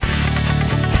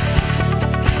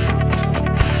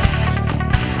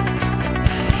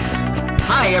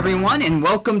everyone, and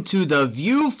welcome to the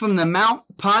View from the Mount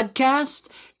podcast.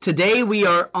 Today we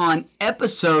are on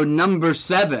episode number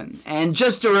 7. And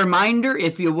just a reminder,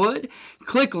 if you would,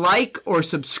 click like or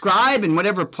subscribe in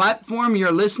whatever platform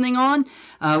you're listening on.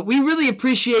 We really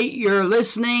appreciate your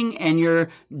listening and your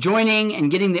joining and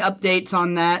getting the updates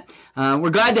on that. We're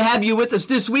glad to have you with us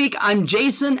this week. I'm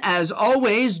Jason, as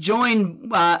always, joined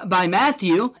by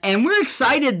Matthew, and we're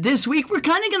excited this week. We're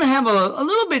kind of going to have a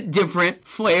little bit different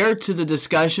flair to the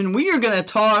discussion. We are going to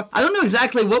talk, I don't know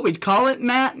exactly what we'd call it,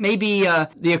 Matt, maybe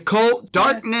the occult,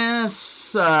 darkness,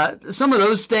 some of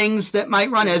those things that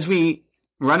might run as we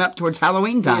run up towards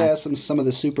Halloween time. Yeah, some of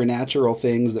the supernatural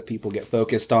things that people get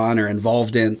focused on or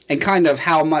involved in, and kind of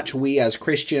how much we as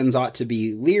Christians ought to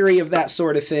be leery of that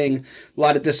sort of thing. A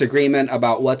lot of disagreement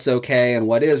about what's okay and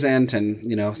what isn't, and,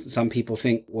 you know, some people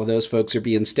think, well, those folks are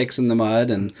being sticks in the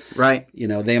mud, and, right, you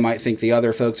know, they might think the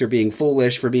other folks are being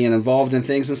foolish for being involved in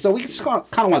things. And so we just kind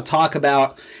of want to talk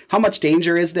about how much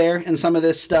danger is there in some of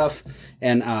this stuff,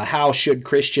 and how should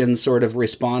Christians sort of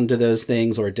respond to those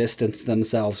things or distance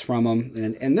themselves from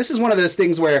them. And this is one of those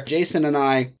things where Jason and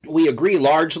I, we agree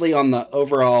largely on the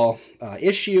overall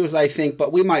issues, I think,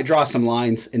 but we might draw some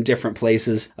lines in different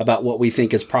places about what we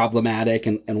think is problematic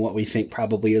and what we think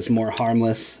probably is more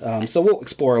harmless. So we'll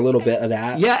explore a little bit of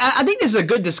that. Yeah, I think this is a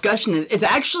good discussion. It's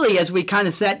actually, as we kind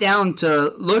of sat down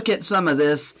to look at some of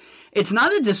this, it's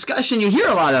not a discussion you hear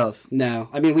a lot of. No.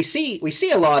 I mean, we see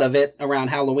a lot of it around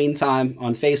Halloween time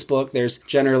on Facebook. There's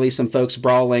generally some folks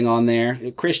brawling on there.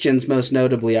 Christians, most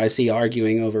notably, I see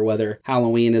arguing over whether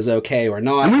Halloween is okay or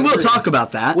not. And we will talk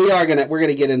about that. We're going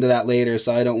to get into that later,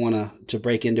 so I don't want to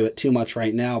break into it too much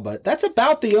right now, but that's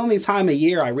about the only time of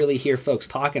year I really hear folks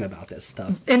talking about this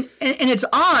stuff. And it's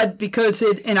odd because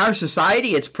in our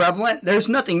society, it's prevalent. There's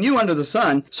nothing new under the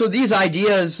sun. So these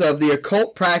ideas of the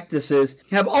occult practices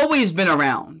have always been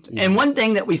around. Yeah. And one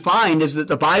thing that we find is that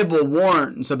the Bible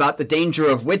warns about the danger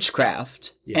of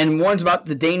witchcraft. Yeah. And warns about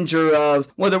the danger of,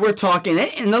 whether we're talking,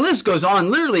 and the list goes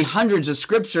on, literally hundreds of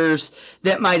scriptures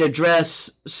that might address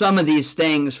some of these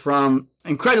things, from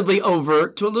incredibly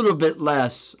overt to a little bit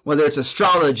less, whether it's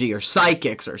astrology or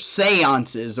psychics or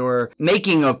seances or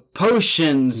making of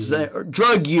potions or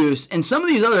drug use and some of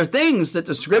these other things that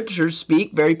the scriptures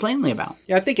speak very plainly about.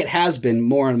 Yeah, I think it has been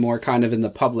more and more kind of in the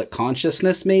public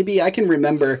consciousness, maybe. I can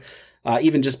remember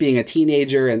even just being a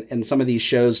teenager and some of these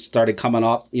shows started coming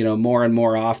up, you know, more and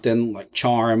more often, like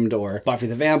Charmed or Buffy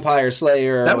the Vampire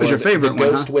Slayer. That was your favorite one,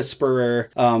 Ghost Whisperer.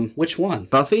 Which one?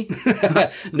 Buffy?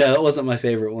 No, it wasn't my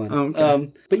favorite one. Oh,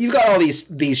 okay. But you've got all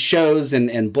these shows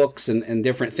and books and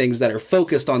different things that are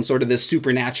focused on sort of this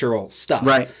supernatural stuff.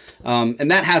 Right.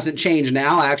 And that hasn't changed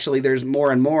now. Actually, there's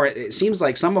more and more. It seems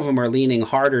like some of them are leaning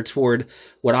harder toward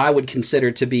what I would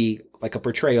consider to be like a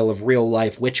portrayal of real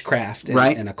life witchcraft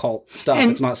and occult stuff. And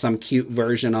it's not some cute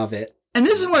version of it. And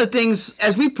this is one of the things,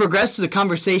 as we progress through the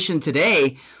conversation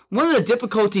today, one of the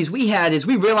difficulties we had is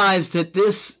we realized that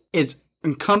this is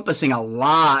encompassing a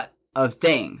lot of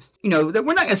things. You know, that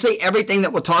we're not going to say everything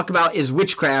that we'll talk about is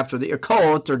witchcraft or the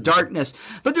occult or darkness,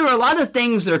 but there are a lot of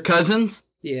things that are cousins,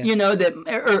 you know, that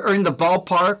are in the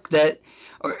ballpark that,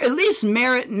 or at least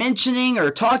merit mentioning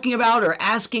or talking about or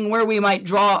asking where we might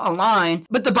draw a line.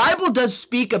 But the Bible does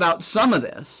speak about some of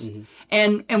this. Mm-hmm.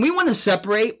 And we want to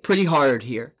separate pretty hard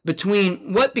here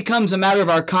between what becomes a matter of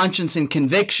our conscience and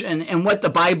conviction and what the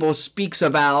Bible speaks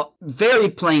about very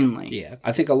plainly. Yeah,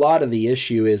 I think a lot of the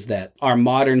issue is that our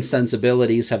modern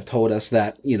sensibilities have told us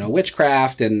that, you know,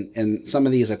 witchcraft and some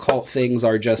of these occult things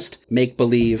are just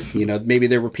make-believe. You know, maybe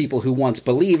there were people who once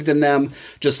believed in them,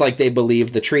 just like they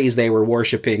believed the trees they were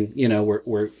worshiping, you know,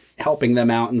 were helping them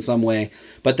out in some way,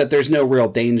 but that there's no real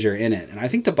danger in it. And I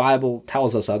think the Bible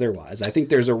tells us otherwise. I think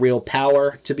there's a real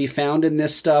power to be found in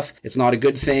this stuff. It's not a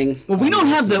good thing. Well, we don't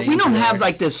have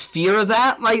like this fear of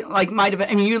that, like might have.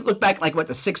 I mean, you look back like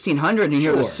the 1600s and you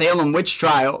hear the Salem witch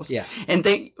trials, and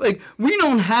we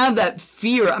don't have that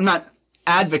fear. I'm not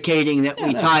advocating that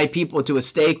we tie people to a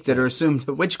stake that are assumed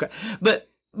to witchcraft,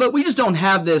 But we just don't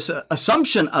have this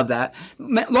assumption of that,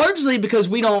 largely because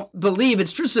we don't believe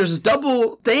it's true. So there's this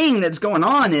double thing that's going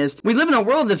on is we live in a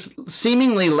world that's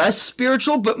seemingly less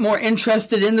spiritual, but more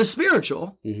interested in the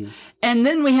spiritual. Mm-hmm. And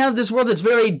then we have this world that's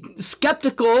very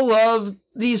skeptical of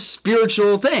these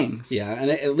spiritual things. Yeah, and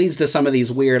it leads to some of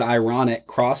these weird, ironic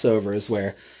crossovers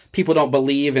where people don't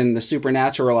believe in the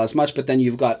supernatural as much, but then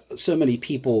you've got so many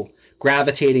people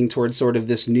gravitating towards sort of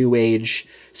this new age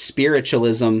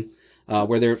spiritualism,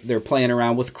 where they're playing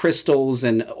around with crystals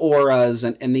and auras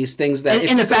and these things that...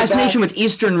 And the fascination with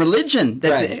Eastern religion.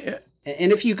 That's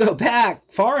And if you go back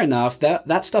far enough,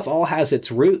 that stuff all has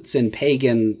its roots in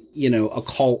pagan,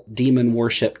 occult demon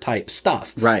worship type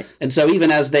stuff. Right. And so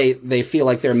even as they feel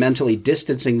like they're mentally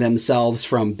distancing themselves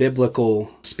from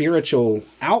biblical spiritual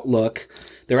outlook,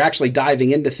 they're actually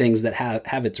diving into things that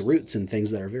have its roots in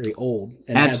things that are very old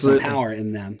and Absolutely. have some power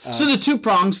in them. So the two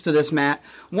prongs to this, Matt.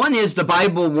 One is the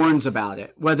Bible warns about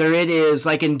it, whether it is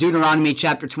like in Deuteronomy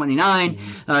chapter 29,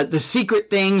 the secret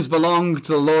things belong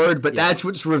to the Lord, but that's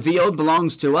what's revealed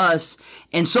belongs to us.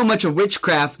 And so much of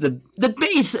witchcraft, the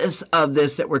basis of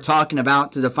this that we're talking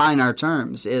about to define our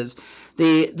terms is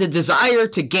the desire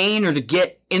to gain or to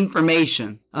get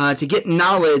information, to get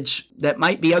knowledge that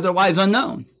might be otherwise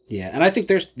unknown. Yeah, and I think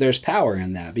there's power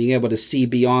in that, being able to see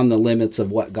beyond the limits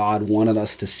of what God wanted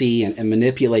us to see and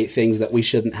manipulate things that we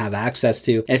shouldn't have access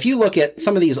to. And if you look at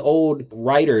some of these old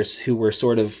writers who were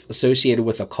sort of associated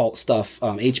with occult stuff,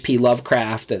 H.P.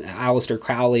 Lovecraft and Aleister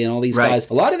Crowley and all these guys,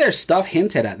 a lot of their stuff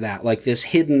hinted at that, like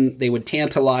this they would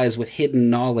tantalize with hidden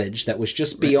knowledge that was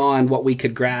just beyond what we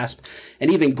could grasp, and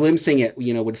even glimpsing it,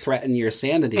 would threaten your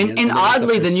sanity. And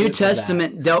oddly, the New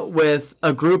Testament dealt with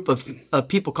a group of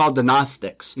people called the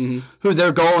Gnostics. Who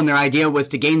their goal and their idea was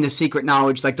to gain the secret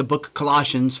knowledge, like the book of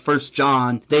Colossians, 1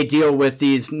 John. They deal with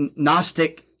these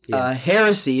Gnostic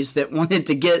heresies that wanted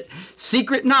to get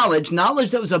secret knowledge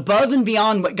that was above and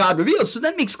beyond what God reveals. So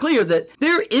that makes clear that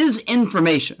there is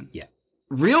information,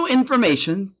 real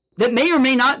information, that may or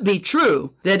may not be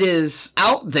true, that is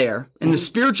out there in the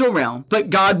spiritual realm, but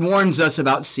God warns us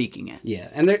about seeking it. Yeah,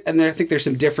 and I think there's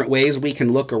some different ways we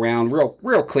can look around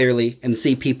real clearly and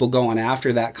see people going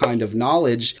after that kind of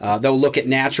knowledge. They'll look at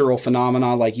natural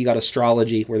phenomena, like you got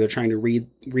astrology, where they're trying to read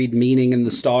meaning in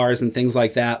the stars and things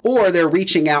like that, or they're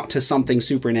reaching out to something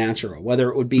supernatural, whether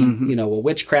it would be a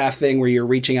witchcraft thing where you're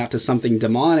reaching out to something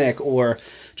demonic, or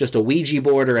just a Ouija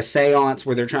board or a seance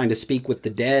where they're trying to speak with the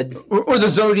dead. Or the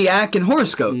zodiac and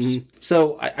horoscopes.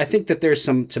 So I think that there's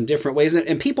some different ways,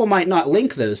 and people might not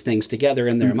link those things together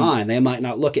in their mind. They might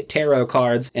not look at tarot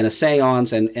cards and a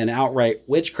seance and outright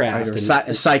witchcraft. Or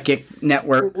a psychic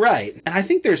network. Right. And I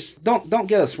think don't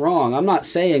get us wrong, I'm not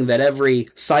saying that every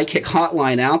psychic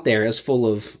hotline out there is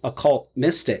full of occult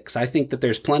mystics. I think that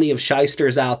there's plenty of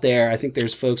shysters out there. I think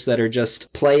there's folks that are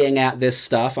just playing at this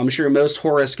stuff. I'm sure most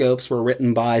horoscopes were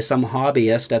written by some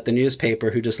hobbyist at the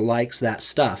newspaper who just likes that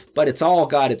stuff. But it's all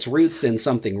got its roots in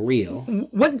something real.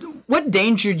 What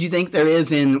danger do you think there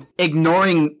is in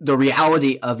ignoring the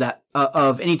reality of that,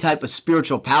 of any type of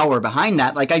spiritual power behind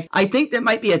that? Like, I think that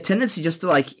might be a tendency just to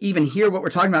like even hear what we're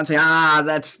talking about and say,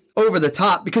 that's over the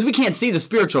top, because we can't see the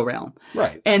spiritual realm.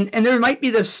 Right. And there might be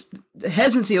this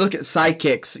hesitancy to look at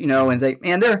psychics, and think,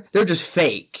 man, they're just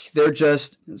fake. They're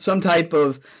just some type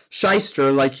of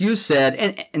shyster, like you said,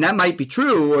 and that might be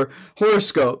true, or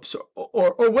horoscopes,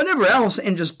 or whatever else,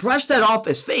 and just brush that off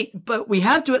as fake. But we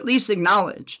have to at least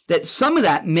acknowledge that some of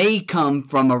that may come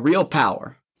from a real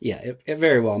power. Yeah, it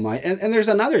very well might. And there's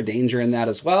another danger in that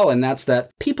as well, and that's that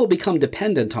people become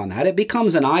dependent on that. It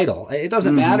becomes an idol. It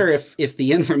doesn't matter if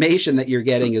the information that you're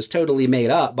getting is totally made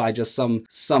up by just some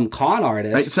con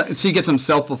artist. Right? So you get some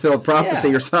self-fulfilled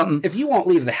prophecy or something. If you won't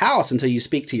leave the house until you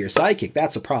speak to your psychic,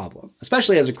 that's a problem,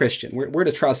 especially as a Christian. We're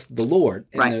to trust the Lord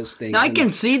in those things. Now, I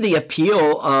can see the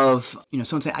appeal of,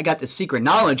 someone saying, I got this secret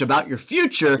knowledge about your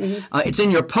future. It's in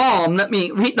your palm. Let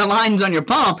me read the lines on your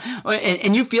palm.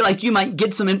 And you feel like you might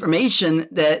get some information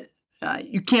that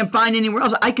you can't find anywhere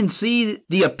else. I can see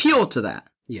the appeal to that.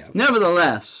 Yeah.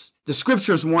 Nevertheless, the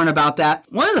scriptures warn about that.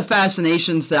 One of the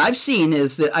fascinations that I've seen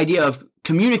is the idea of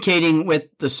communicating with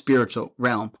the spiritual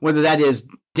realm, whether that is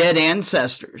dead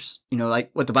ancestors,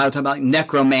 like what the Bible talks about, like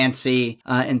necromancy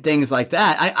and things like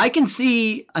that. I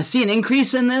see an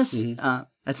increase in this.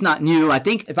 That's not new. I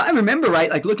think, if I remember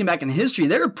right, like looking back in history,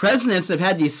 there are presidents that have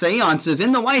had these seances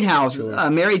in the White House.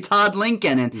 Mary Todd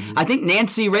Lincoln, and I think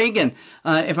Nancy Reagan,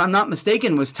 if I'm not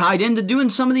mistaken, was tied into doing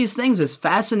some of these things. This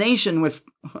fascination with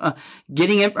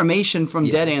getting information from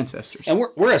dead ancestors. And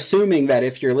we're assuming that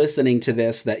if you're listening to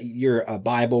this, that you're a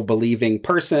Bible-believing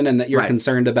person and that you're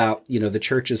concerned about, the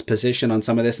church's position on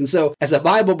some of this. And so, as a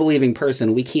Bible-believing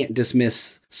person, we can't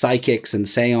dismiss psychics and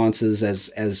seances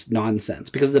as nonsense,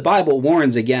 because the Bible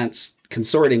warns against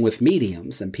consorting with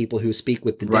mediums and people who speak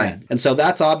with the dead. And so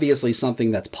that's obviously something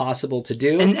that's possible to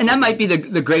do. And that might be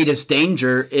the greatest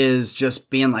danger, is just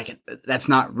being like, that's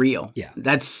not real. Yeah.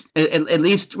 That's, at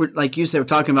least, like you said, we're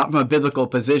talking about from a biblical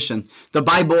position. The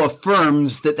Bible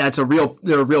affirms that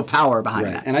there are real power behind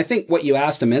that. And I think what you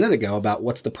asked a minute ago about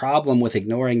what's the problem with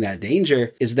ignoring that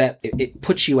danger is that it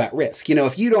puts you at risk.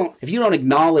 If you don't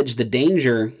acknowledge the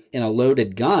danger in a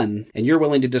loaded gun, and you're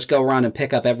willing to just go around and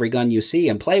pick up every gun you see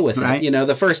and play with it, Right.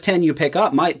 The first 10 you pick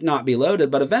up might not be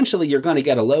loaded, but eventually you're going to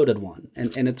get a loaded one,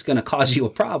 and it's going to cause you a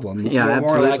problem. Yeah,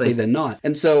 more likely than not.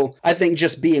 And so I think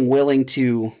just being willing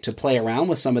to play around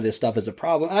with some of this stuff is a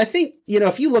problem. And I think,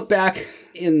 if you look back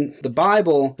in the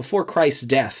Bible, before Christ's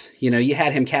death, you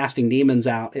had him casting demons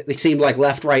out. It seemed like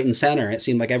left, right, and center. It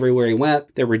seemed like everywhere he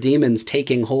went, there were demons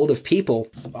taking hold of people,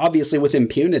 obviously with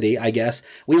impunity, I guess.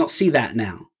 We don't see that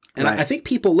now. And right. I think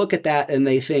people look at that and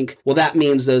they think, well, that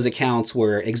means those accounts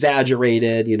were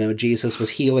exaggerated. Jesus was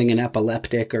healing an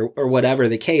epileptic or whatever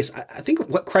the case. I think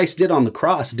what Christ did on the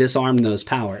cross disarmed those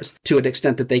powers to an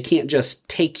extent that they can't just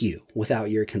take you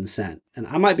without your consent. And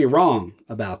I might be wrong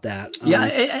about that. Yeah,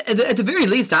 at the very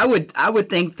least, I would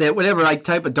think that whatever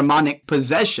type of demonic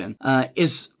possession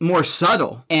is more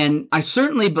subtle. And I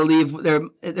certainly believe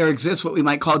there exists what we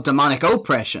might call demonic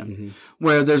oppression,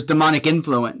 where there's demonic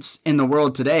influence in the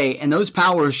world today. And those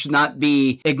powers should not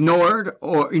be ignored,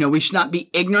 or, we should not be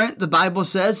ignorant, the Bible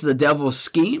says, the devil's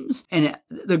schemes. And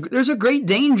there's a great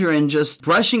danger in just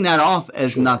brushing that off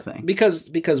as nothing.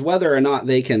 Because whether or not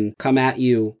they can come at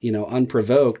you,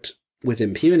 unprovoked, with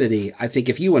impunity, I think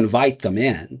if you invite them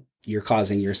in, you're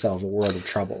causing yourself a world of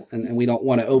trouble. And we don't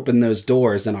want to open those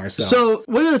doors in ourselves. So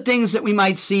what are the things that we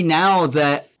might see now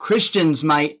that Christians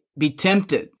might be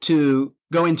tempted to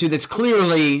go into that's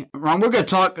clearly wrong? We're going to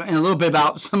talk in a little bit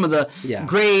about some of the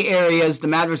gray areas, the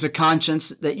matters of conscience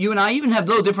that you and I even have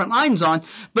little different lines on,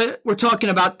 but we're talking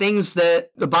about things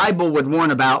that the Bible would warn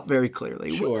about very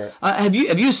clearly. Sure. Have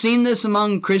you seen this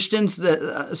among Christians,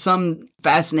 that some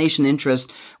fascination,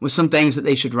 interest with some things that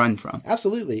they should run from?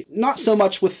 Absolutely. Not so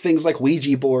much with things like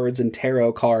Ouija boards and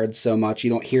tarot cards so much.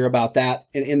 You don't hear about that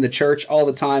in the church all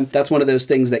the time. That's one of those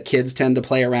things that kids tend to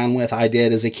play around with. I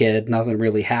did as a kid. Nothing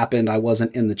really happened. I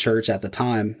wasn't in the church at the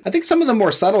time. I think some of the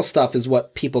more subtle stuff is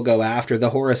what people go after, the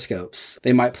horoscopes.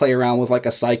 They might play around with like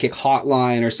a psychic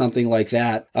hotline or something like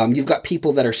that. You've got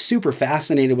people that are super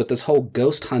fascinated with this whole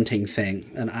ghost hunting thing.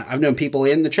 And I've known people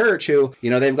in the church who,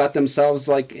 they've got themselves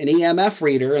like an EMF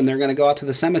reader and they're going to go out to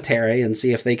the cemetery and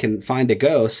see if they can find a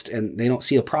ghost, and they don't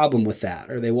see a problem with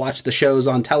that. Or they watch the shows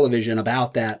on television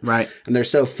about that. Right. And they're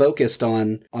so focused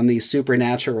on these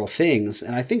supernatural things.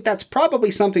 And I think that's probably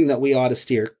something that we ought to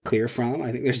steer clear from.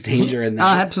 I think there's danger in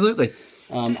that. Absolutely.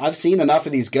 I've seen enough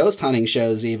of these ghost hunting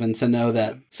shows even to know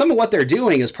that some of what they're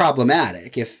doing is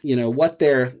problematic. If, what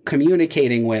they're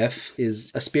communicating with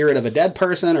is a spirit of a dead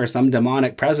person or some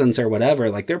demonic presence or whatever,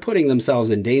 like they're putting themselves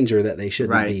in danger that they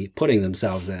shouldn't be putting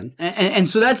themselves in. And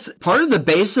so that's part of the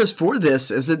basis for this,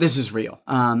 is that this is real.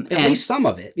 At least some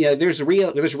of it. Yeah, there's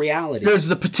reality. There's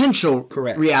the potential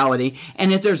reality.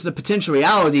 And if there's the potential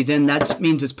reality, then that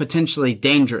means it's potentially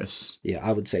dangerous. Yeah,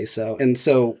 I would say so. And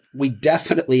so we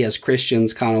definitely as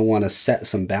Christians kind of want to set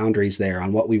some boundaries there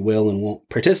on what we will and won't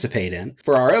participate in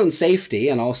for our own safety,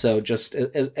 and also just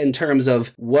as in terms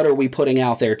of what are we putting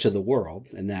out there to the world,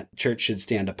 and that church should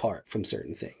stand apart from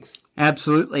certain things.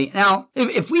 Absolutely. Now,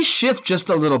 if we shift just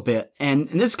a little bit, and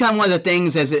this is kind of one of the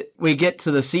things as we get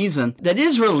to the season that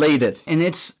is related, and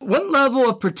it's what level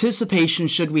of participation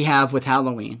should we have with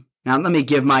Halloween? Now, let me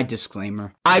give my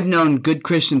disclaimer. I've known good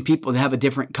Christian people that have a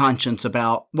different conscience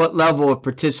about what level of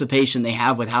participation they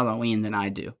have with Halloween than I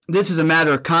do. This is a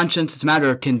matter of conscience. It's a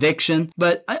matter of conviction.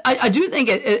 But I do think,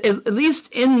 at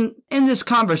least in this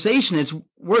conversation, it's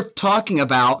worth talking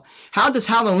about how does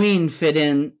Halloween fit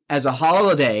in as a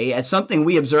holiday, as something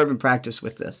we observe and practice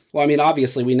with this? Well, I mean,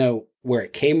 obviously, we know where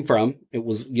it came from. It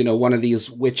was, one of these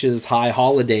witches' high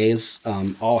holidays,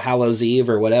 All Hallows Eve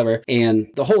or whatever.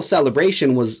 And the whole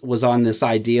celebration was on this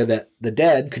idea that the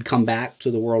dead could come back to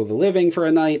the world of the living for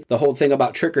a night. The whole thing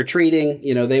about trick-or-treating,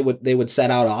 they would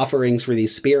set out offerings for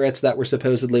these spirits that were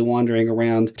supposedly wandering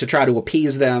around to try to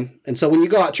appease them. And so when you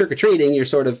go out trick-or-treating, you're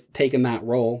sort of taking that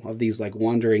role of these like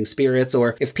wandering spirits.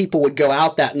 Or if people would go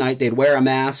out that night, they'd wear a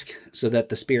mask so that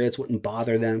the spirits wouldn't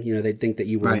bother them. They'd think that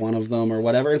you were one of them or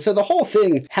whatever. And so the whole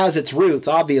thing has its roots,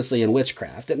 obviously, in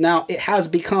witchcraft. And now it has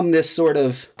become this sort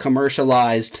of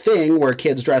commercialized thing where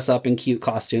kids dress up in cute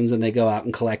costumes and they go out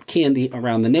and collect candy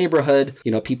around the neighborhood.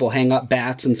 People hang up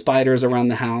bats and spiders around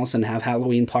the house and have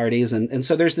Halloween parties. And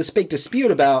so there's this big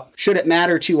dispute about, should it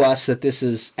matter to us that this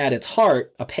is at its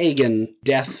heart a pagan,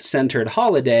 death-centered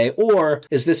holiday, or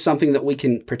is this something that we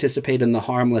can participate in the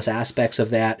harmless aspects of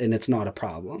that and it's not a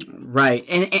problem? Right.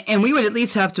 And we would at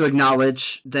least have to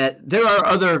acknowledge that there are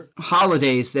other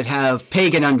holidays that have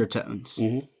pagan undertones.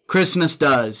 Mm-hmm. Christmas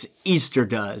does. Easter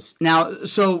does. Now,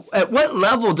 so at what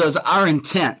level does our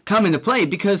intent come into play?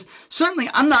 Because certainly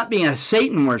I'm not being a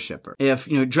Satan worshiper. If,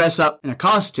 dress up in a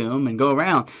costume and go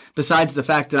around, besides the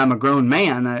fact that I'm a grown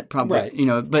man, that probably,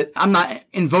 right. But I'm not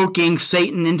invoking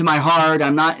Satan into my heart.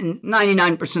 I'm not,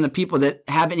 99% of people that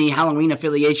have any Halloween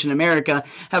affiliation in America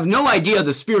have no idea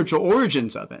the spiritual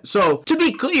origins of it. So to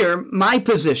be clear, my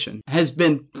position has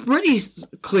been pretty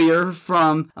clear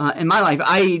from, in my life,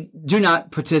 I do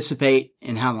not participate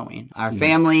in Halloween. Our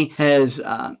family has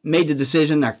made the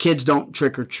decision. Our kids don't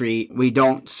trick or treat. We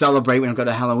don't celebrate. We don't go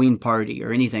to a Halloween party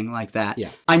or anything like that. Yeah.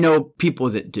 I know people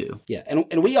that do. Yeah.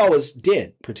 And we always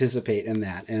did participate in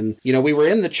that. And, we were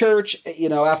in the church,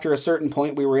 after a certain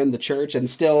point, we were in the church, and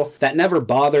still that never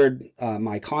bothered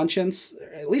my conscience,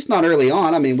 at least not early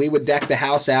on. I mean, we would deck the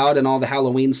house out and all the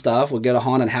Halloween stuff. We'd go to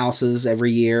haunted houses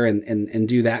every year and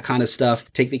do that kind of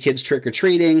stuff. Take the kids trick or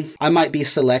treating. I might be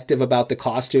selective about the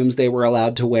costumes they were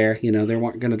allowed to wear. They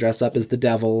weren't going to dress up as the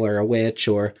devil or a witch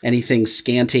or anything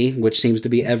scanty, which seems to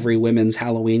be every women's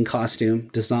Halloween costume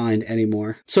designed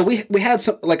anymore. So we had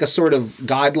some like a sort of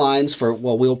guidelines for,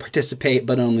 well, we'll participate,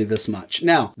 but only this much.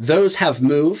 Now, those have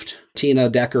moved. Tina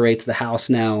decorates the house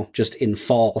now just in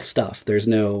fall stuff. There's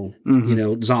no,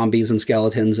 zombies and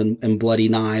skeletons and bloody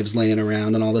knives laying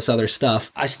around and all this other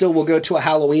stuff. I still will go to a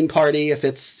Halloween party if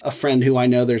it's a friend who I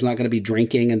know there's not going to be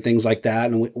drinking and things like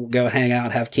that. And we'll go hang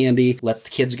out, have candy, let the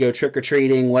kids go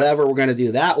trick-or-treating, whatever we're going to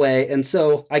do that way. And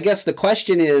so I guess the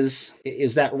question is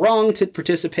that wrong to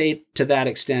participate to that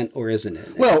extent, or isn't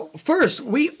it? Well, first,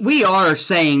 we are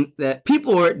saying that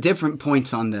people are at different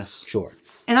points on this. Sure.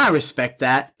 And I respect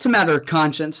that. It's a matter of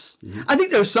conscience. Mm-hmm. I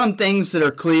think there's some things that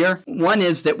are clear. One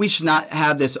is that we should not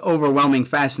have this overwhelming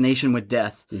fascination with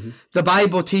death. Mm-hmm. The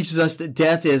Bible teaches us that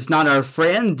death is not our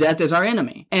friend, death is our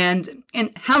enemy. And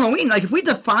in Halloween, like if we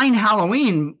define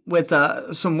Halloween with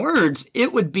some words,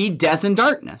 it would be death and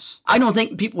darkness. I don't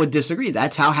think people would disagree.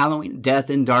 That's how Halloween, death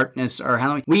and darkness are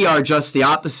Halloween. We are just the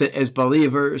opposite as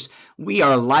believers. We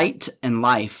are light and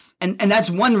life. And that's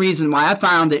one reason why I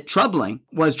found it troubling,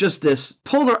 was just this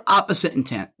polar opposite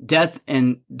intent, death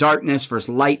and darkness versus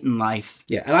light and life.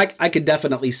 Yeah, and I could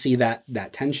definitely see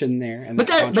that tension there. And but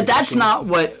that's not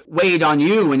what weighed on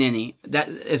you in any, that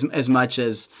as much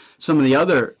as some of the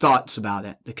other thoughts about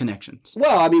it, the connections.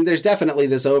 Well, I mean, there's definitely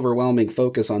this overwhelming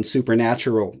focus on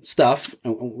supernatural stuff.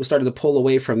 We started to pull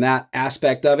away from that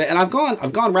aspect of it. And I've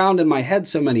gone round in my head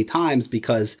so many times,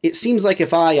 because it seems like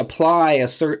if I apply a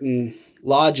certain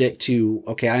logic to,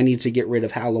 okay, I need to get rid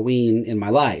of Halloween in my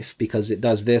life because it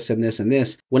does this and this and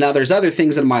this. Well, now there's other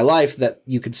things in my life that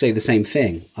you could say the same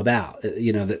thing about,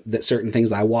 that certain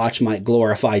things I watch might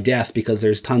glorify death because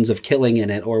there's tons of killing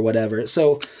in it or whatever.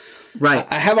 So right.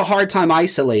 I have a hard time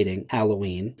isolating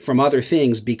Halloween from other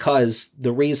things, because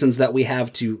the reasons that we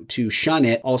have to shun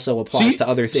it also applies to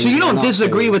other things. So you don't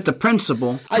disagree with the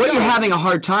principle. What you're having a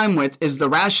hard time with is the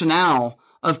rationale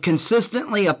of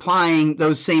consistently applying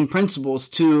those same principles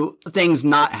to things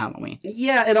not Halloween.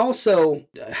 Yeah, and also,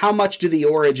 how much do the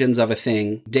origins of a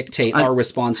thing dictate our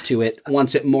response to it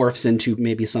once it morphs into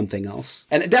maybe something else?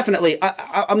 And definitely,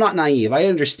 I'm not naive. I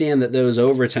understand that those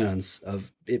overtones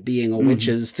of it being a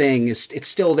witch's thing it's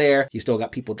still there. You still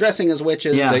got people dressing as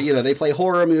witches. Yeah. They play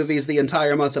horror movies the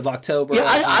entire month of October. Yeah,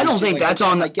 I don't think that's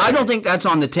on the. I don't think that's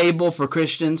on the table for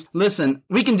Christians. Listen,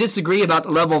 we can disagree about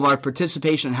the level of our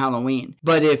participation in Halloween,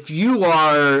 but if you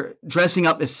are dressing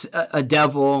up as a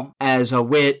devil, as a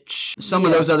witch, some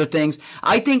of those other things,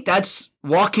 I think that's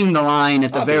walking the line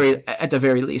at the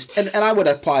very least. And I would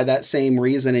apply that same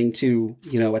reasoning to,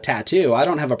 a tattoo. I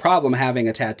don't have a problem having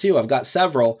a tattoo. I've got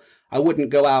several. I wouldn't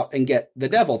go out and get the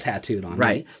devil tattooed on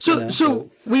me. So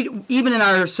we, even in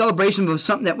our celebration of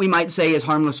something that we might say is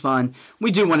harmless fun, we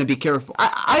do want to be careful.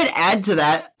 I'd add to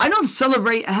that, I don't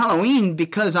celebrate Halloween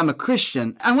because I'm a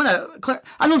Christian. I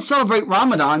don't celebrate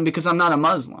Ramadan because I'm not a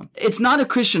Muslim. It's not a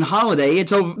Christian holiday.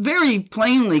 It's a very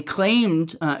plainly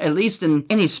claimed, at least in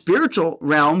any spiritual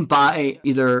realm, by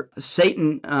either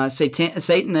Satanist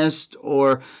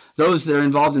or those that are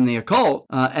involved in the occult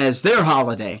as their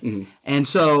holiday. Mm-hmm. And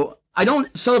so I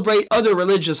don't celebrate other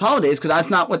religious holidays because that's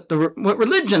not what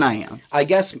religion I am. I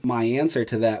guess my answer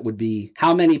to that would be,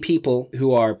 how many people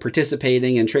who are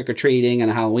participating in trick-or-treating and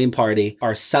a Halloween party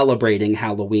are celebrating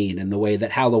Halloween in the way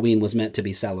that Halloween was meant to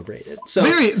be celebrated? So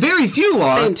very, very few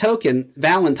are. Same token,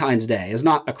 Valentine's Day is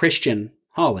not a Christian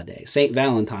holiday. St.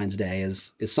 Valentine's Day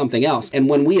is something else. And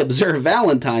when we observe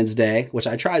Valentine's Day, which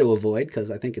I try to avoid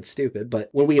because I think it's stupid, but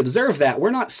when we observe that,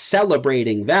 we're not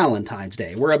celebrating Valentine's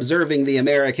Day. We're observing the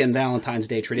American Valentine's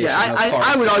Day tradition. Yeah,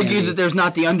 I would argue that there's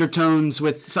not the undertones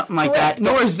with something like that,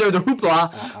 nor is there the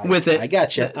hoopla with it. I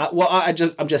got you.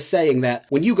 I'm just saying that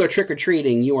when you go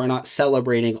trick-or-treating, you are not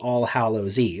celebrating All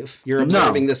Hallows Eve. You're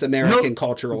observing this American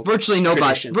cultural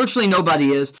tradition. Virtually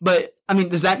nobody is. But I mean,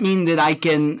 does that mean that I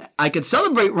could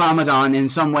celebrate Ramadan in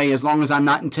some way as long as I'm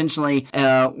not intentionally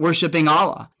worshiping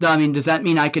Allah? I mean, does that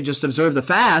mean I could just observe the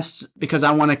fast because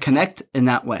I want to connect in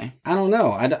that way? I don't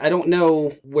know. I don't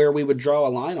know where we would draw a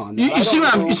line on that. You see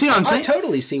what I'm saying? I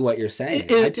totally see what you're saying.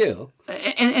 I do.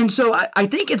 And so I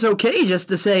think it's okay just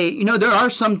to say, there are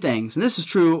some things, and this is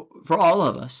true for all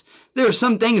of us, there are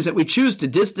some things that we choose to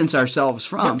distance ourselves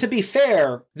from. But to be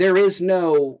fair, there is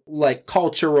no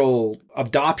cultural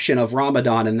adoption of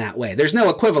Ramadan in that way. There's no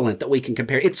equivalent that we can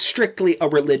compare. It's strictly a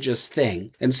religious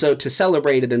thing. And so to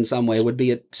celebrate it in some way would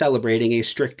be celebrating a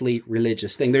strictly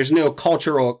religious thing. There's no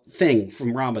cultural thing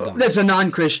from Ramadan. That's a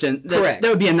non-Christian. Correct. That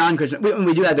would be a non-Christian.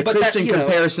 We do have the Christian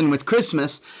comparison with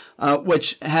Christmas,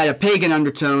 which had a pagan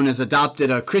undertone, has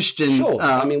adopted a Christian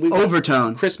we've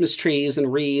overtone. Christmas trees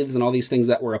and wreaths and all these things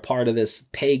that were a part of this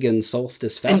pagan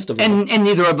solstice festival. And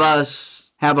neither of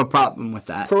us have a problem with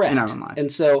that. Correct. In our mind.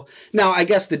 And so now I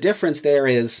guess the difference there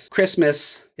is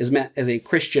Christmas is meant as a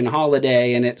Christian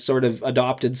holiday and it sort of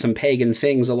adopted some pagan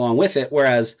things along with it,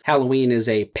 whereas Halloween is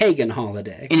a pagan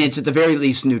holiday. And it's at the very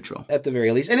least neutral. At the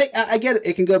very least. And I get it.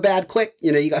 It can go bad quick.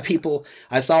 You got people.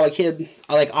 I saw a kid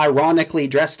ironically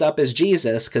dressed up as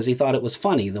Jesus because he thought it was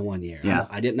funny the one year. Yeah.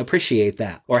 I didn't appreciate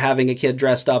that. Or having a kid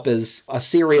dressed up as a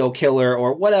serial killer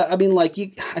or what. I mean, I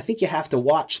think you have to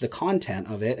watch the content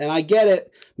of it. And I get it.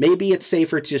 Maybe it's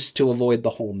safer just to avoid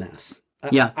the whole mess.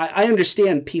 Yeah. I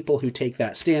understand people who take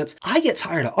that stance. I get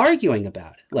tired of arguing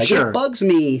about it. Sure. It bugs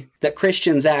me that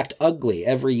Christians act ugly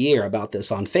every year about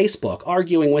this on Facebook,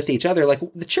 arguing with each other.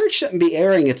 The church shouldn't be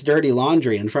airing its dirty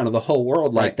laundry in front of the whole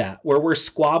world like that, where we're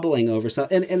squabbling over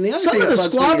something. And the other thing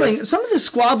that bugs me is... Some of the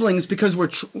squabblings because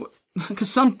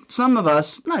because some of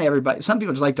us, not everybody, some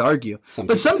people just like to argue.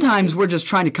 But sometimes we're just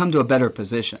trying to come to a better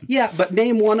position. Yeah, but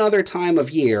name one other time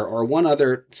of year or one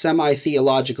other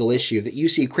semi-theological issue that you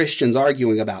see Christians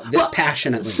arguing about this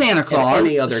passionately. Santa Claus.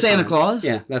 Any other Santa time. Claus.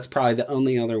 Yeah, that's probably the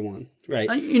only other one. Right.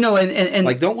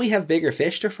 And don't we have bigger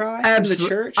fish to fry in the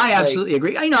church? I absolutely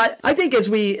agree. I think as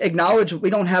we acknowledge we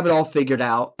don't have it all figured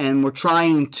out and we're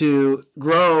trying to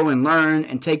grow and learn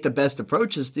and take the best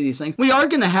approaches to these things, we are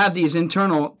going to have these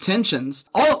internal tensions.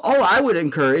 All I would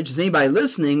encourage as anybody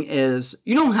listening is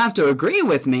you don't have to agree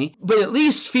with me, but at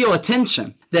least feel a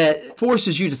tension that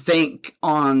forces you to think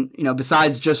on,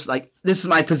 besides just this is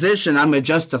my position, I'm going to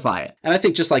justify it. And I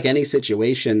think just like any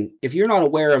situation, if you're not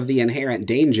aware of the inherent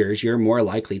dangers, you're more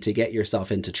likely to get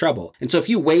yourself into trouble. And so if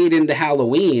you wade into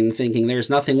Halloween thinking there's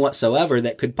nothing whatsoever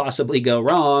that could possibly go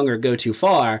wrong or go too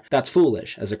far, that's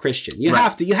foolish as a Christian. You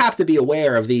have to be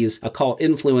aware of these occult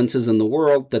influences in the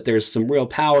world, that there's some real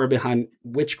power behind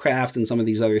witchcraft and some of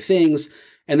these other things.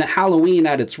 And that Halloween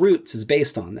at its roots is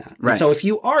based on that. Right. And so if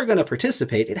you are going to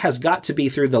participate, it has got to be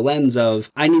through the lens of,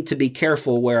 I need to be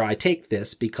careful where I take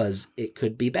this because it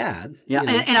could be bad. Yeah,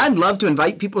 and I'd love to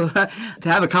invite people to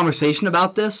have a conversation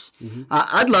about this. Mm-hmm.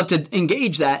 I'd love to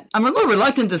engage that. I'm a little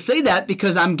reluctant to say that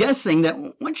because I'm guessing that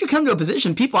once you come to a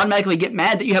position, people automatically get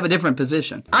mad that you have a different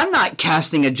position. I'm not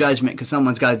casting a judgment because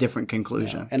someone's got a different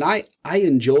conclusion. Yeah. And I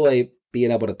enjoy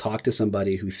being able to talk to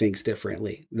somebody who thinks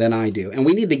differently than I do. And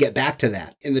we need to get back to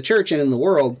that in the church and in the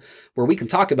world where we can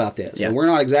talk about this. Yeah. And we're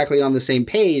not exactly on the same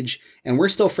page and we're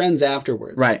still friends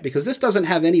afterwards. Right. Because this doesn't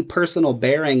have any personal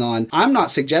bearing on, I'm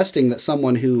not suggesting that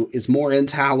someone who is more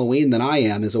into Halloween than I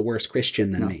am is a worse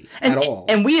Christian than me at all.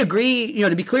 And we agree,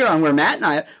 to be clear on where Matt and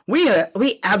I,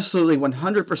 we absolutely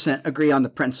 100% agree on the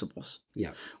principles.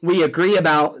 Yeah. We agree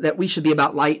about that we should be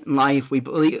about light and life. We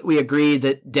agree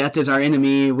that death is our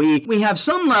enemy. We have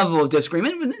some level of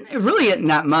disagreement, but really isn't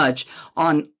that much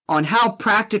on how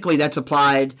practically that's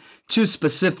applied to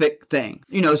specific thing.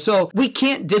 So we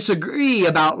can't disagree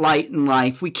about light and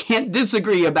life. We can't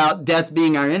disagree about death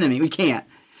being our enemy. We can't.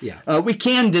 Yeah. We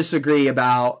can disagree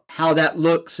about how that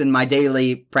looks in my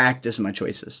daily practice and my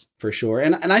choices. For sure.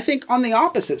 And I think on the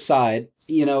opposite side,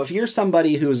 if you're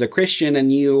somebody who is a Christian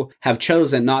and you have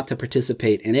chosen not to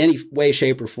participate in any way,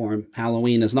 shape, or form,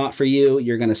 Halloween is not for you.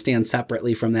 You're going to stand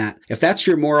separately from that. If that's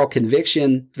your moral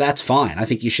conviction, that's fine. I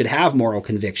think you should have moral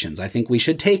convictions. I think we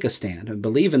should take a stand and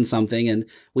believe in something, and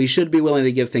we should be willing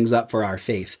to give things up for our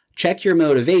faith. check your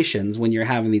motivations when you're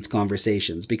having these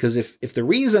conversations. Because if the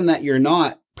reason that you're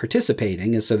not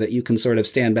participating is so that you can sort of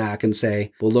stand back and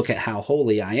say, well, look at how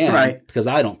holy I am, right, because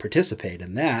I don't participate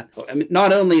in that. I mean,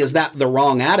 not only is that the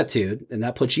wrong attitude, and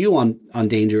that puts you on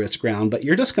dangerous ground, but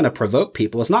you're just going to provoke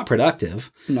people. It's not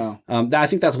productive. No. I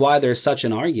think that's why there's such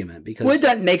an argument. Because would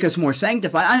that make us more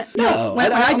sanctified? I'm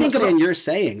not saying you're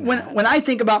saying that. When I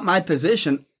think about my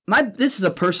position, this is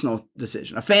a personal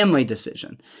decision, a family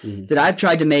decision that I've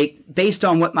tried to make based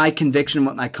on what my conviction,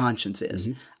 what my conscience is.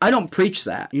 I don't preach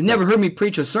that. You've never heard me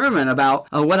preach a sermon about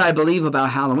what I believe about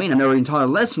Halloween. I've never even taught a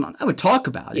lesson on it. I would talk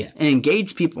about it and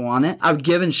engage people on it. I would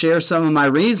give and share some of my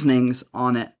reasonings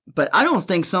on it. But I don't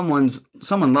think someone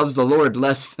loves the Lord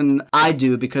less than I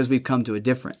do because we've come to a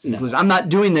different conclusion. I'm not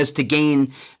doing this to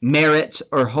gain merit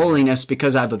or holiness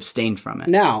because I've abstained from it.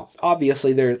 Now,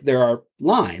 obviously, there are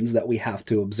lines that we have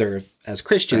to observe as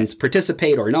Christians,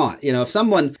 participate or not. You know, if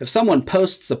someone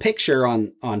posts a picture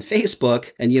on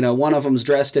Facebook and, you know, one of them's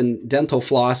dressed in dental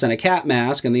floss and a cat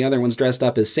mask and the other one's dressed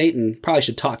up as Satan, probably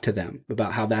should talk to them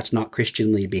about how that's not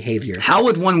Christianly behavior. How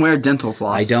would one wear dental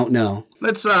floss? I don't know.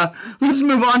 Let's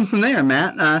move on from there,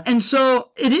 Matt. And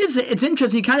so it's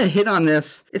interesting. You kind of hit on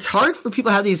this. It's hard for people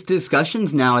to have these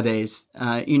discussions nowadays,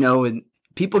 and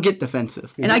people get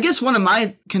defensive. And I guess one of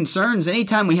my concerns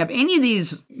anytime we have any of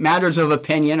these matters of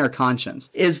opinion or conscience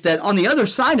is that on the other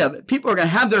side of it, people are going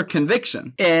to have their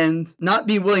conviction and not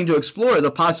be willing to explore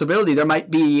the possibility there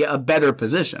might be a better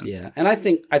position. Yeah. And I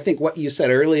think what you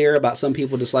said earlier about some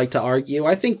people just like to argue,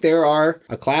 I think there are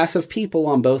a class of people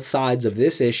on both sides of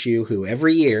this issue who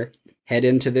every year head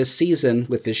into this season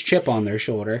with this chip on their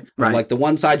shoulder. Right. Like the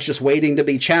one side's just waiting to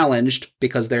be challenged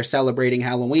because they're celebrating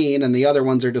Halloween, and the other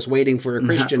ones are just waiting for a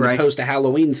Christian to post a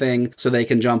Halloween thing so they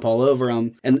can jump all over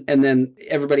them. And then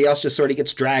everybody else just sort of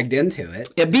gets dragged into it.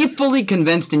 Yeah, be fully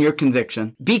convinced in your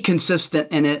conviction. Be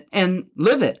consistent in it and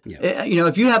live it. Yeah.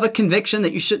 If you have a conviction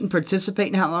that you shouldn't participate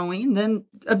in Halloween, then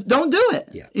don't do it.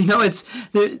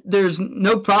 Yeah. There's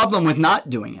no problem with not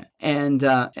doing it. And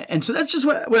so that's just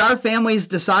what our families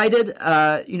decided.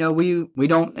 We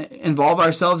don't involve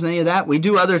ourselves in any of that. We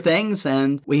do other things,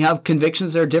 and we have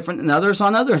convictions that are different than others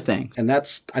on other things. And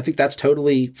I think that's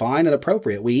totally fine and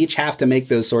appropriate. We each have to make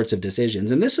those sorts of decisions.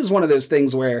 And this is one of those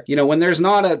things where, when there's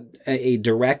not a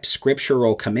direct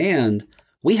scriptural command,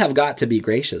 we have got to be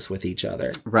gracious with each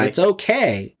other. Right. It's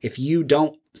okay if you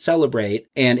don't celebrate,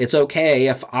 and it's okay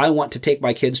if I want to take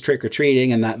my kids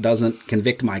trick-or-treating and that doesn't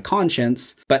convict my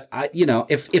conscience. But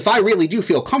if I really do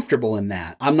feel comfortable in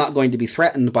that, I'm not going to be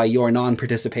threatened by your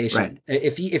non-participation. Right.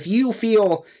 If you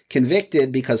feel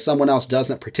convicted because someone else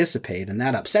doesn't participate and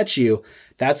that upsets you,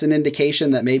 that's an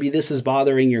indication that maybe this is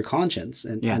bothering your conscience.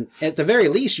 And at the very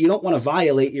least, you don't want to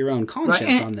violate your own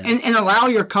conscience on this. And allow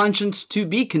your conscience to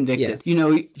be convicted.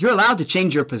 Yeah. You're allowed to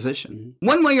change your position. Mm-hmm.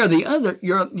 One way or the other,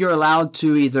 you're allowed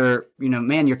to either,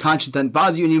 your conscience doesn't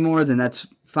bother you anymore, then that's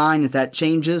fine if that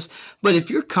changes. But if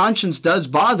your conscience does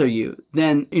bother you,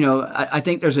 then, I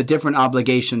think there's a different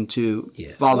obligation to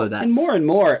follow that. And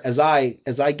more, as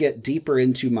I get deeper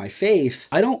into my faith,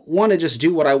 I don't want to just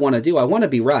do what I want to do. I want to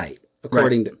be right.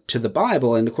 According to the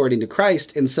Bible and according to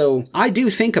Christ. And so I do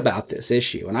think about this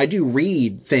issue, and I do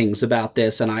read things about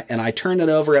this, and I turn it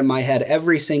over in my head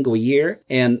every single year.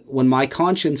 And when my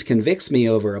conscience convicts me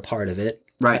over a part of it,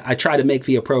 I try to make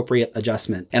the appropriate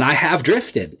adjustment. And I have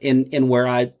drifted in where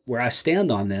I stand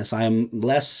on this. I am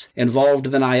less involved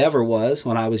than I ever was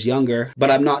when I was younger, but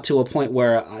I'm not to a point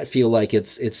where I feel like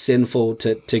it's sinful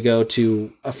to go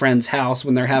to a friend's house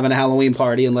when they're having a Halloween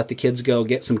party and let the kids go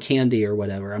get some candy or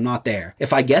whatever. I'm not there.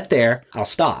 If I get there, I'll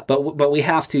stop. But we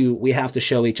have to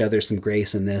show each other some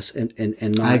grace in this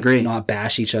and not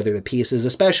bash each other to pieces,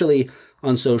 especially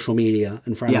on social media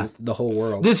in front of the whole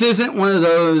world. This isn't one of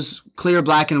those clear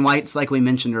black and whites like we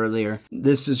mentioned earlier.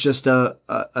 This is just a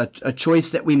choice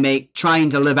that we make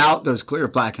trying to live out those clear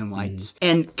black and whites.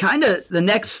 And kind of the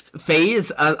next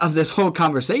phase of this whole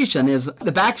conversation is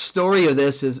the backstory of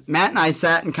this is Matt and I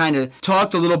sat and kind of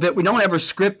talked a little bit. We don't ever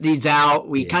script these out.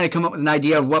 We kind of come up with an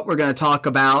idea of what we're going to talk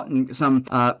about and some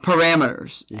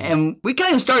parameters. And we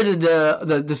kind of started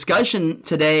the discussion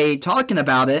today talking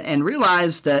about it and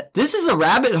realized that this is a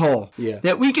rabbit hole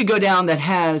that we could go down that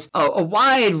has a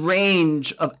wide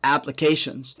range of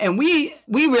applications. And we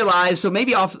realize, so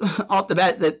maybe off the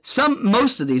bat, that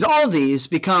all of these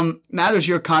become matters of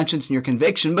your conscience and your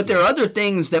conviction, but there are other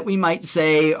things that we might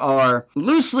say are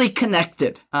loosely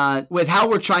connected with how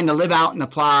we're trying to live out and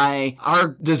apply our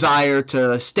desire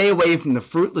to stay away from the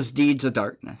fruitless deeds of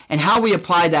darkness and how we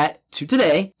apply that to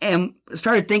today. And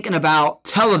started thinking about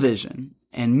television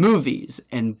and movies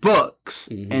and books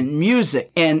and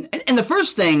music. And the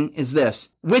first thing is this: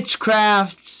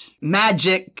 witchcraft,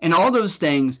 magic, and all those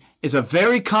things is a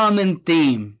very common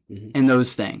theme in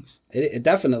those things. It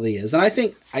definitely is. And I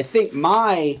think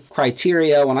my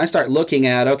criteria when I start looking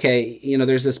at, okay,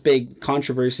 there's this big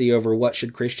controversy over what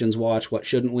should Christians watch, what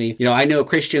shouldn't we? I know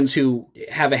Christians who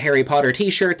have a Harry Potter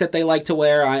t-shirt that they like to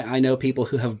wear. I know people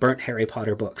who have burnt Harry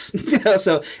Potter books.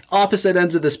 So opposite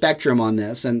ends of the spectrum on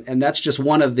this. And that's just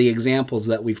one of the examples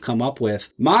that we've come up with.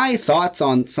 My thoughts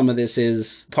on some of this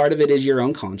is part of it is your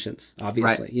own conscience,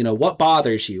 obviously. Right. What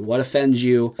bothers you, what offends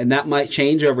you, and that might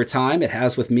change over time. It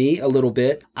has with me a little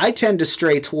bit. I tend to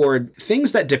stray toward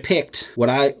things that depict what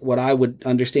I would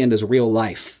understand as real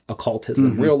life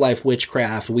occultism, real life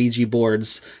witchcraft, Ouija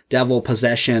boards, devil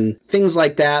possession, things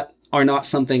like that are not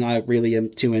something I really am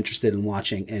too interested in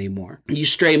watching anymore. You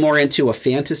stray more into a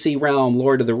fantasy realm,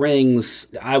 Lord of the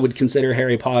Rings. I would consider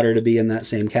Harry Potter to be in that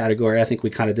same category. I think we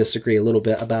kind of disagree a little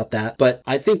bit about that. But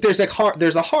I think there's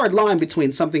a hard line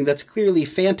between something that's clearly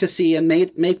fantasy and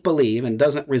make-believe and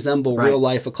doesn't resemble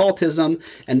real-life occultism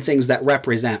and things that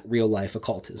represent real-life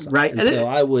occultism. Right. And so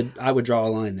I would draw a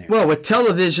line there. Well, with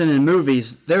television and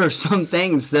movies, there are some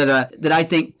things that I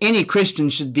think any Christian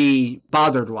should be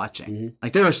bothered watching.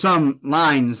 Like there are some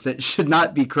lines that should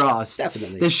not be crossed.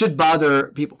 Definitely. They should bother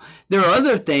people. There are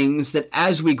other things that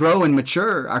as we grow and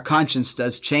mature, our conscience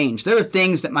does change. There are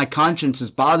things that my conscience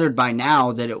is bothered by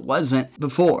now that it wasn't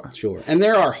before. Sure. And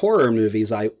there are horror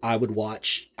movies I would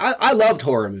watch. I loved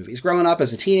horror movies. Growing up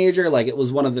as a teenager, it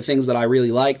was one of the things that I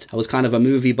really liked. I was kind of a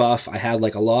movie buff. I had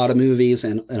a lot of movies,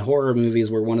 and horror movies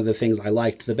were one of the things I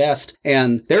liked the best.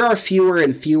 And there are fewer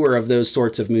and fewer of those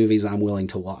sorts of movies I'm willing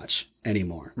to watch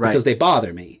anymore because they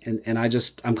bother me, and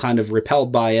I'm kind of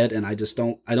repelled by it, and I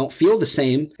don't feel the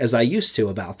same as I used to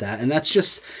about that. And that's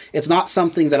just, it's not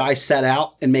something that I set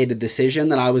out and made a decision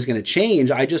that I was going to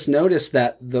change. I just noticed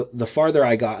that the farther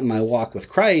I got in my walk with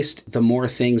Christ, the more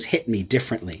things hit me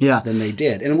differently than they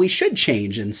did, and we should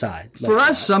change inside. For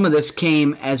us, some of this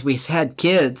came as we had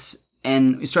kids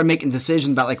and we started making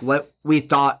decisions about what we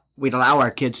thought we'd allow our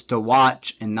kids to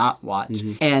watch and not watch.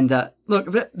 And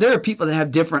look, there are people that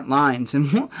have different lines.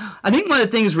 And I think one of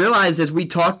the things realized as we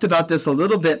talked about this a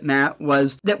little bit, Matt,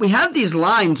 was that we have these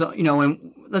lines,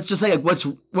 and let's just say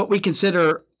what we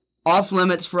consider off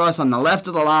limits for us on the left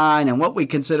of the line and what we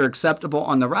consider acceptable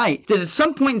on the right, that at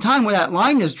some point in time where that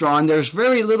line is drawn, there's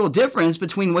very little difference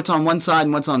between what's on one side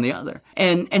and what's on the other.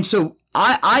 And so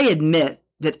I admit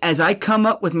that as I come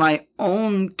up with my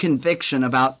own conviction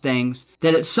about things,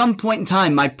 that at some point in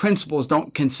time, my principles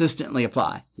don't consistently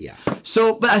apply. Yeah.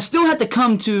 So, but I still have to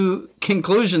come to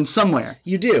conclusions somewhere.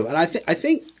 You do. And I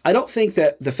don't think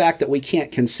that the fact that we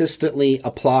can't consistently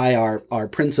apply our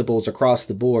principles across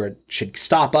the board should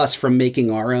stop us from making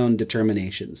our own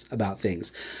determinations about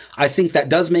things. I think that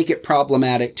does make it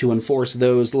problematic to enforce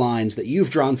those lines that you've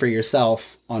drawn for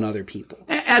yourself on other people.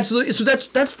 Absolutely. So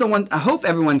that's the one. I hope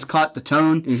everyone's caught the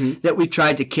tone that we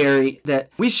tried to carry,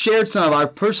 that we shared some of our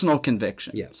personal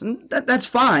convictions. Yes. And that's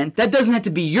fine. That doesn't have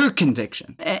to be your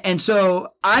conviction. And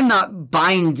so I'm not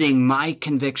binding my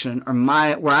conviction or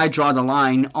where I draw the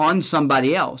line on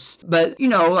somebody else. But,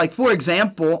 for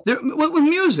example, with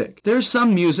music, there's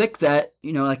some music that,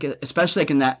 especially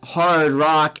in that hard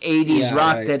rock, 80s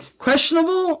rock that's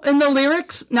questionable in the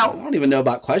lyrics. Now, I don't even know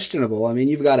about questionable. I mean,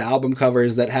 you've got album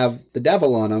covers that have the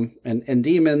devil on them and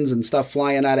demons and stuff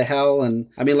flying out of hell. And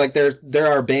I mean,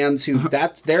 there are bands who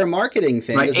that's their marketing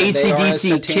thing. Right,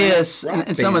 AC/DC, Kiss,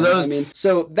 and some of those. I mean,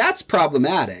 so that's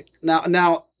problematic.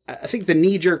 Now, I think the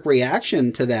knee-jerk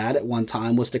reaction to that at one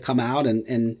time was to come out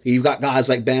and you've got guys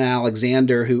like Ben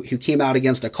Alexander who came out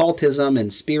against occultism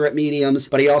and spirit mediums,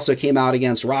 but he also came out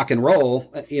against rock and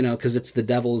roll, because it's the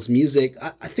devil's music.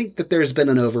 I think that there's been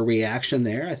an overreaction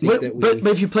there. I think but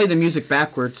if you play the music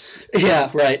backwards. Yeah,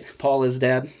 right. Paul is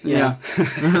dead. Yeah.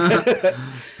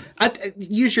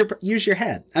 Use your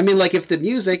head. I mean, if the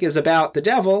music is about the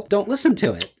devil, don't listen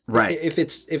to it. Right. If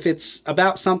it's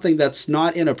about something that's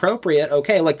not inappropriate,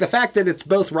 okay. The fact that it's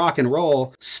both rock and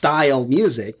roll style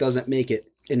music doesn't make it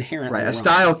inherently right. wrong. A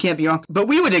style can't be wrong. But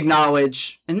we would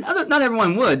acknowledge, and not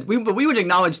everyone would, but we would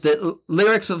acknowledge that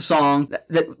lyrics of song,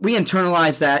 that we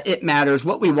internalize that it matters.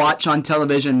 What we watch on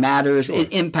television matters. Sure.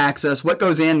 It impacts us. What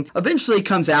goes in eventually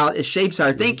comes out. It shapes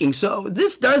our thinking. So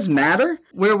this does matter.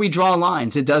 where we draw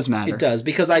lines. It does matter. It does,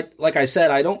 because like I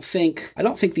said, I don't think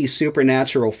these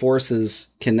supernatural forces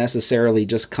can necessarily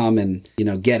just come and,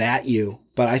 get at you.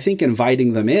 But I think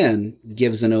inviting them in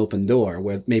gives an open door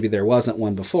where maybe there wasn't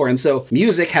one before. And so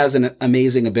music has an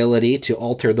amazing ability to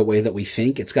alter the way that we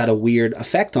think. It's got a weird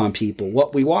effect on people.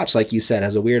 What we watch, like you said,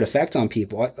 has a weird effect on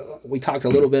people. We talked a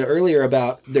little bit earlier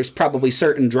about there's probably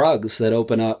certain drugs that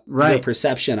open up your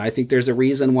perception. I think there's a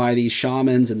reason why these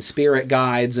shamans and spirit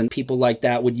guides and people like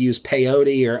that would use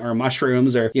peyote or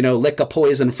mushrooms or, lick a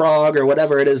poison frog or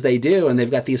whatever it is they do. And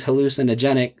they've got these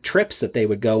hallucinogenic trips that they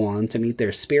would go on to meet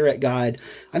their spirit guide.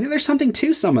 I think there's something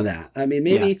to some of that. I mean,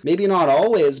 maybe not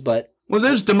always, but... Well,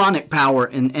 there's demonic power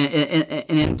and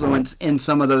influence in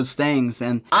some of those things.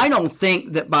 And I don't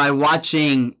think that by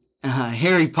watching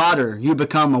Harry Potter, you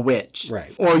become a witch.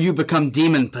 Right. Or you become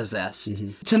demon-possessed.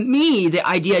 Mm-hmm. To me, the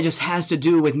idea just has to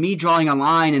do with me drawing a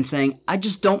line and saying, I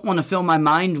just don't want to fill my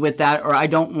mind with that, or I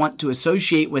don't want to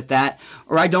associate with that,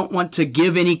 or I don't want to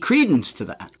give any credence to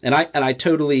that. And I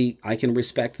totally can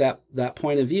respect that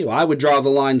point of view. I would draw the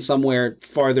line somewhere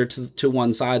farther to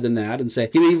one side than that and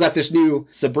say, you've got this new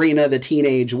Sabrina the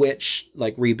Teenage Witch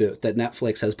reboot that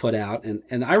Netflix has put out.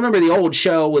 And I remember the old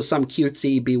show was some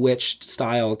cutesy Bewitched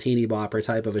style teeny bopper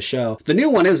type of a show. The new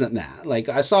one isn't that.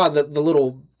 I saw the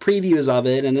little previews of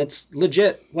it, and it's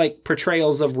legit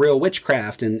portrayals of real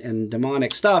witchcraft and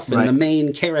demonic stuff, and the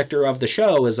main character of the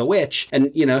show is a witch.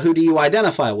 And who do you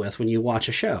identify with when you watch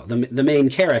a show? The main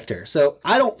character. So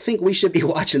I don't think we should be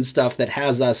watching stuff that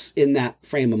has us in that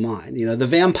frame of mind. The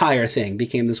vampire thing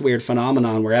became this weird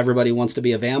phenomenon where everybody wants to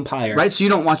be a vampire. Right, so you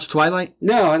don't watch Twilight?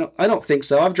 No, I don't think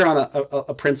so. I've drawn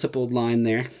a principled line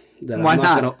there. Why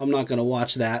not? I'm not going to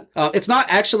watch that. It's not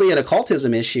actually an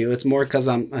occultism issue. It's more because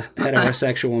I'm a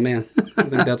heterosexual man. I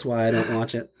think that's why I don't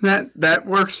watch it. That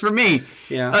works for me.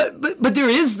 Yeah. But there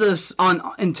is this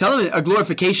in television, a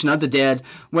glorification of the dead,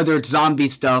 whether it's zombie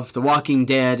stuff, The Walking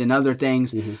Dead, and other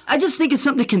things. Mm-hmm. I just think it's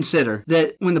something to consider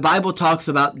that when the Bible talks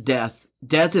about death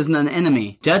is not an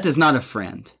enemy. Death is not a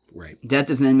friend. Right.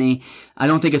 Death is an enemy. I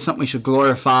don't think it's something we should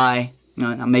glorify.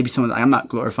 Maybe I'm not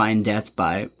glorifying death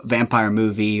by a vampire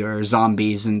movie or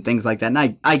zombies and things like that.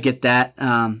 And I get that.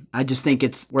 I just think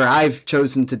it's where I've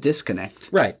chosen to disconnect.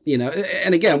 Right.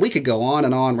 And again, we could go on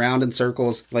and on round in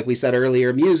circles. Like we said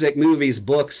earlier, music, movies,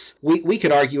 books. We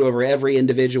could argue over every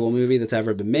individual movie that's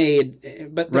ever been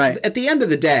made. But at the end of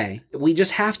the day, we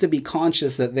just have to be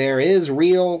conscious that there is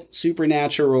real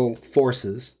supernatural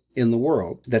forces in the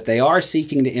world, that they are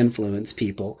seeking to influence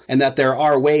people, and that there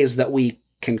are ways that we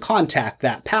can contact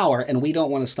that power, and we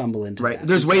don't want to stumble into that.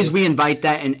 There's ways we invite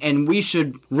that, and we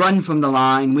should run from the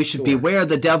line. We should beware of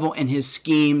the devil and his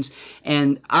schemes,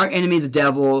 and our enemy, the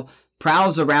devil,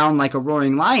 prowls around like a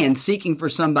roaring lion seeking for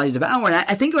somebody to devour. And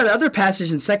I think about another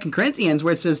passage in 2 Corinthians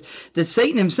where it says that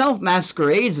Satan himself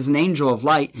masquerades as an angel of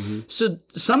light. Mm-hmm. So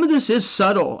some of this is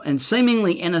subtle and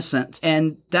seemingly innocent,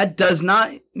 and that does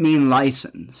not mean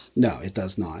license. No, it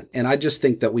does not. And I just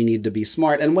think that we need to be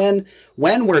smart. And when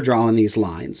we're drawing these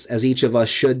lines, as each of us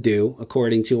should do,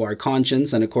 according to our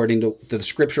conscience and according to the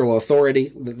scriptural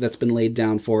authority that's been laid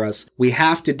down for us, we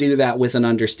have to do that with an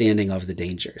understanding of the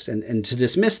dangers. And to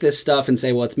dismiss this stuff and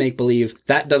say, well, it's make-believe,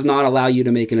 that does not allow you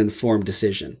to make an informed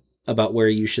decision about where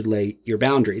you should lay your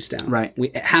boundaries down. Right.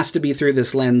 It has to be through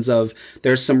this lens of,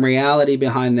 there's some reality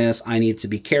behind this. I need to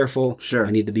be careful. Sure.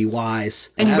 I need to be wise.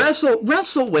 And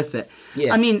wrestle with it.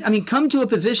 Yeah. I mean, come to a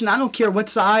position, I don't care what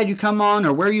side you come on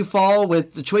or where you fall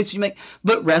with the choices you make,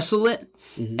 but wrestle it.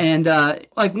 Mm-hmm.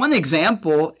 And one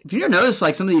example, if you notice,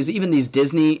 some of these, even these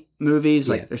Disney movies,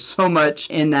 there's so much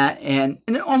in that, and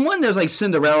on one there's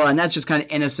Cinderella, and that's just kind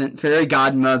of innocent fairy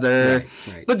godmother,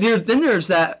 right. But then there's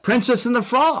that Princess and the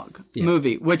Frog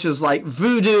movie, which is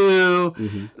voodoo,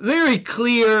 very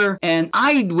clear, and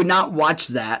I would not watch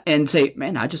that and say,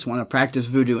 man, I just want to practice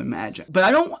voodoo and magic. But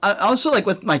I also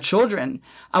with my children,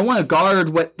 I want to guard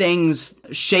what things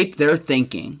shape their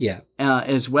thinking.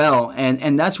 As well,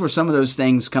 and that's where some of those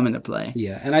things come into play.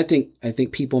 Yeah, and I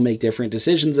think people make different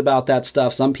decisions about that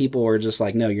stuff. Some people are just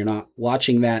no, you're not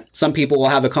watching that. Some people will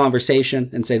have a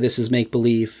conversation and say, this is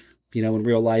make-believe. In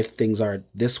real life, things are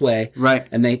this way. Right.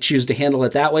 And they choose to handle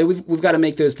it that way. We've got to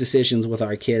make those decisions with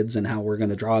our kids and how we're going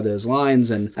to draw those lines.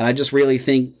 And I just really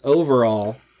think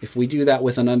overall, if we do that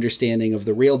with an understanding of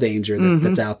the real danger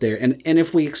that's out there, and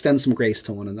if we extend some grace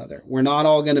to one another, we're not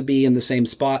all going to be in the same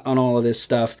spot on all of this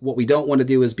stuff. What we don't want to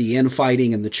do is be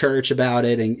infighting in the church about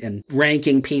it and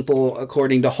ranking people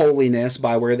according to holiness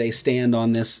by where they stand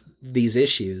on these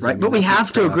issues. Right, but we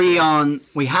have to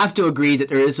agree that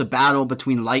there is a battle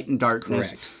between light and darkness.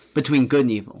 Correct. between good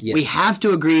and evil. Yes. We have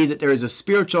to agree that there is a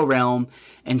spiritual realm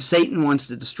and Satan wants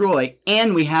to destroy,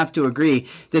 and we have to agree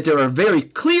that there are very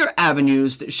clear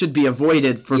avenues that should be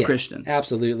avoided for Christians.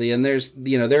 Absolutely. And there's,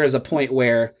 there is a point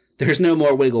where there's no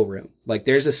more wiggle room. Like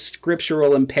there's a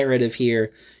scriptural imperative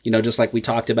here, just like we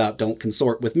talked about, don't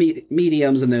consort with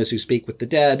mediums and those who speak with the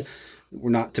dead. We're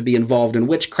not to be involved in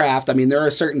witchcraft. I mean, there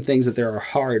are certain things that there are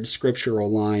hard scriptural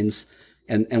lines,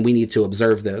 and we need to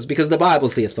observe those because the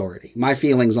Bible's the authority. My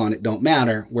feelings on it don't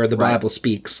matter. Where the Bible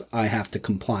speaks, I have to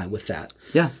comply with that.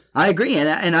 Yeah, I agree.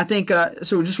 And I think,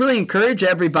 so we just really encourage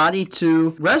everybody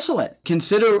to wrestle it.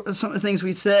 Consider some of the things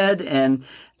we said and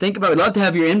think about it. We'd love to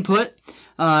have your input.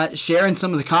 Share in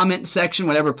some of the comment section,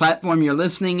 whatever platform you're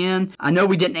listening in. I know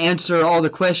we didn't answer all the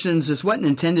questions. This wasn't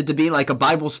intended to be like a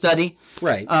Bible study,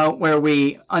 right? Where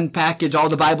we unpackage all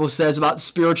the Bible says about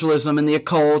spiritualism and the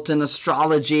occult and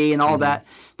astrology and all that.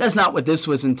 That's not what this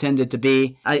was intended to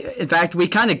be. In fact, we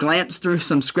kind of glanced through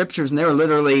some scriptures, and there were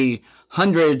literally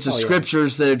hundreds of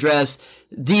scriptures that address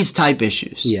these type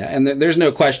issues. Yeah, and there's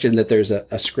no question that there's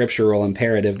a scriptural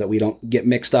imperative that we don't get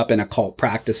mixed up in occult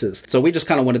practices. So we just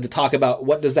kind of wanted to talk about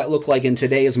what does that look like in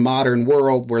today's modern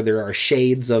world where there are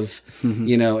shades of,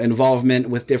 involvement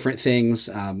with different things.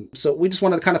 So we just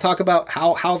wanted to kind of talk about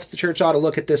how the church ought to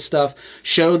look at this stuff,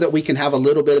 show that we can have a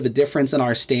little bit of a difference in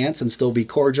our stance and still be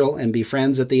cordial and be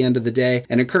friends at the end of the day,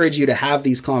 and encourage you to have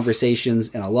these conversations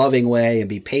in a loving way and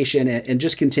be patient and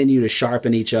just continue to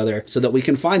sharpen each other so that we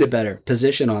can find a better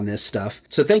position on this stuff.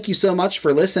 So thank you so much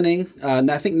for listening.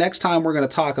 And I think next time we're going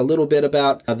to talk a little bit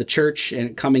about the church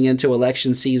and coming into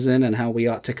election season and how we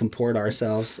ought to comport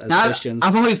ourselves as Christians.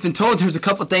 I've always been told there's a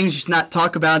couple things you should not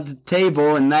talk about at the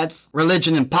table, and that's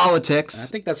religion and politics. I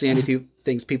think that's the only two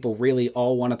things people really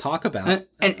all want to talk about.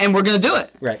 And we're going to do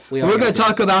it. Right. We're going to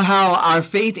talk about how our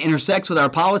faith intersects with our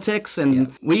politics.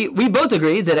 And we both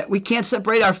agree that we can't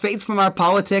separate our faith from our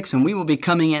politics, and we will be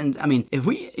coming in. I mean,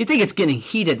 you think it's getting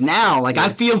heated now, like I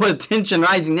feel the tension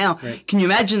rising now. Right. Can you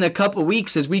imagine a couple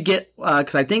weeks as we get,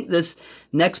 because I think this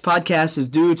next podcast is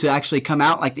due to actually come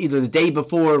out like either the day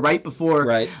before or right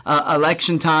before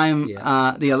election time,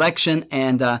 the election,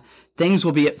 and things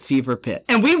will be at fever pitch.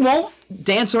 And we won't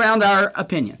dance around our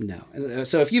opinion. No.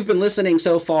 So if you've been listening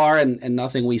so far and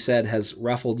nothing we said has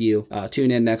ruffled you,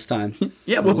 tune in next time.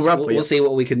 We'll ruffle you. We'll see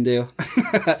what we can do.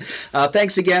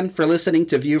 Thanks again for listening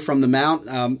to View from the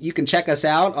Mount. You can check us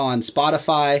out on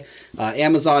Spotify,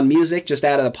 Amazon Music, just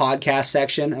out of the podcast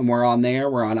section, and we're on there.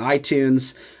 We're on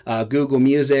iTunes, Google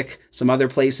Music, some other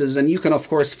places, and you can of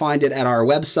course find it at our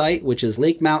website, which is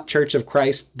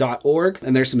lakemountchurchofchrist.org,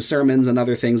 and there's some sermons and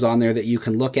other things on there that you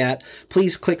can look at.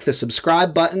 Please click the subscribe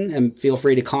button and feel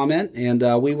free to comment, and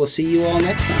we will see you all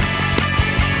next time.